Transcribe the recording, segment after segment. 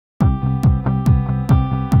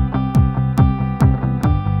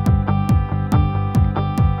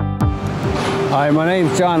Hi, my name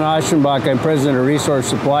is John Aschenbach. I'm president of Resource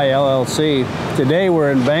Supply, LLC. Today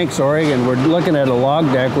we're in Banks, Oregon. We're looking at a log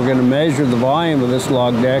deck. We're going to measure the volume of this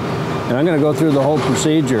log deck, and I'm going to go through the whole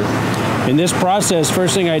procedure. In this process,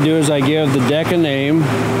 first thing I do is I give the deck a name,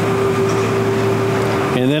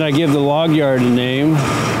 and then I give the log yard a name,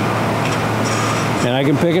 and I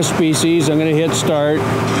can pick a species. I'm going to hit start.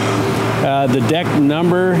 The deck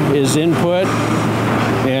number is input,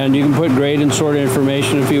 and you can put grade and sort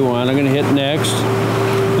information if you want. I'm going to hit next.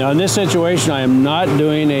 Now in this situation, I am not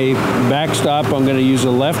doing a backstop. I'm going to use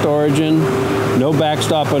a left origin, no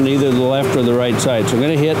backstop on either the left or the right side. So I'm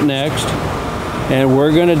going to hit next, and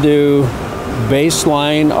we're going to do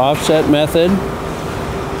baseline offset method.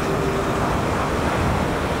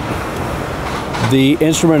 The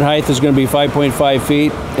instrument height is going to be 5.5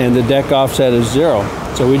 feet, and the deck offset is 0.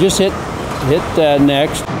 So we just hit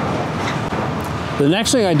next. The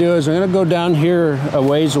next thing I do is I'm going to go down here a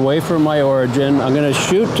ways away from my origin. I'm going to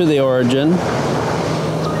shoot to the origin,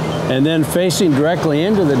 and then facing directly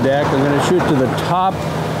into the deck, I'm going to shoot to the top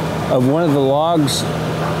of one of the logs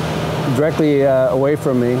directly away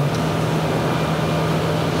from me.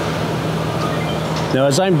 Now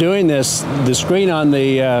as I'm doing this, the screen on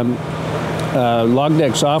the log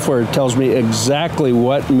deck software tells me exactly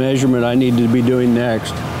what measurement I need to be doing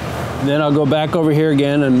next. Then I'll go back over here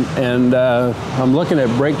again, and I'm looking at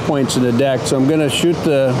breakpoints in the deck. So I'm going to shoot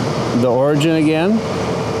the origin again,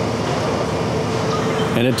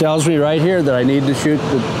 and it tells me right here that I need to shoot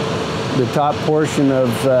the top portion of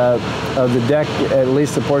the deck, at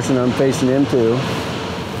least the portion I'm facing into.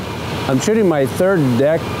 I'm shooting my third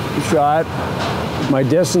deck shot. My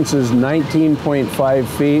distance is 19.5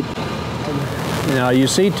 feet. Now you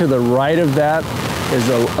see to the right of that is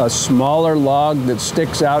a smaller log that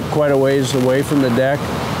sticks out quite a ways away from the deck.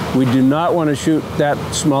 We do not want to shoot that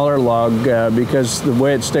smaller log because the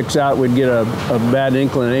way it sticks out, we'd get a bad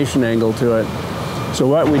inclination angle to it. So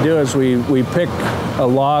what we do is we pick a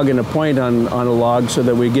log and a point on a log so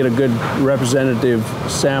that we get a good representative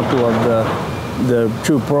sample of the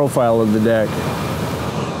true profile of the deck.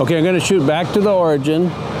 Okay, I'm going to shoot back to the origin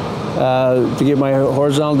to get my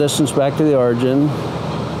horizontal distance back to the origin.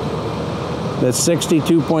 That's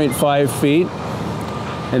 62.5 feet.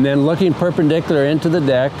 And then looking perpendicular into the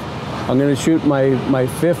deck, I'm going to shoot my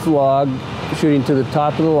fifth log, shooting to the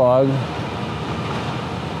top of the log.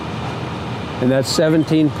 And that's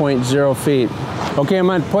 17.0 feet. Okay,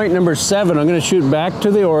 I'm on point number 7. I'm going to shoot back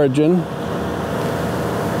to the origin.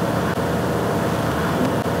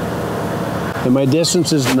 And my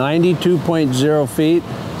distance is 92.0 feet.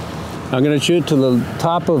 I'm going to shoot to the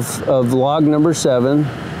top of log number 7.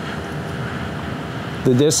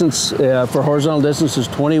 The distance for horizontal distance is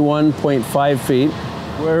 21.5 feet.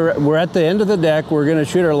 We're at the end of the deck. We're going to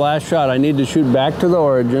shoot our last shot. I need to shoot back to the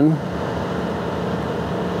origin.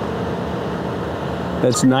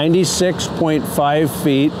 That's 96.5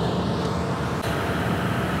 feet.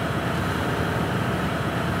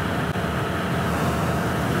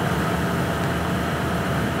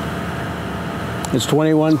 It's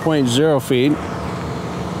 21.0 feet.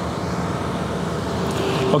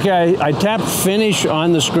 Okay, I tapped finish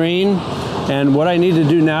on the screen, and what I need to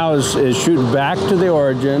do now is shoot back to the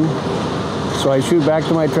origin. So I shoot back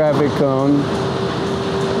to my traffic cone.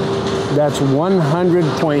 That's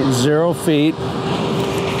 100.0 feet.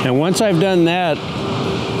 And once I've done that,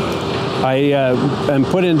 I am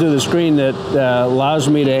put into the screen that allows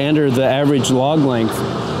me to enter the average log length.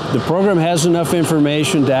 The program has enough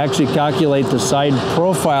information to actually calculate the side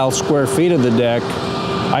profile square feet of the deck.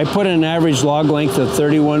 I put in an average log length of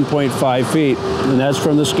 31.5 feet, and that's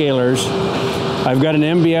from the scalers. I've got an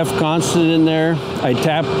MBF constant in there. I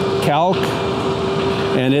tap calc,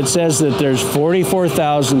 and it says that there's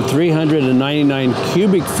 44,399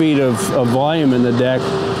 cubic feet of volume in the deck.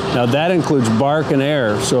 Now that includes bark and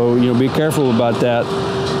air, so be careful about that.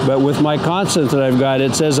 But with my constant that I've got,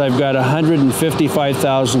 it says I've got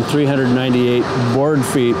 155,398 board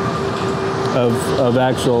feet of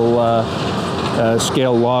actual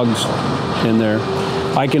scale logs in there.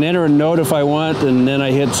 I can enter a note if I want, and then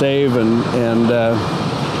I hit save, and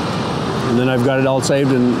then I've got it all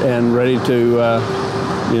saved and ready to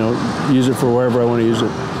use it for wherever I want to use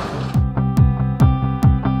it.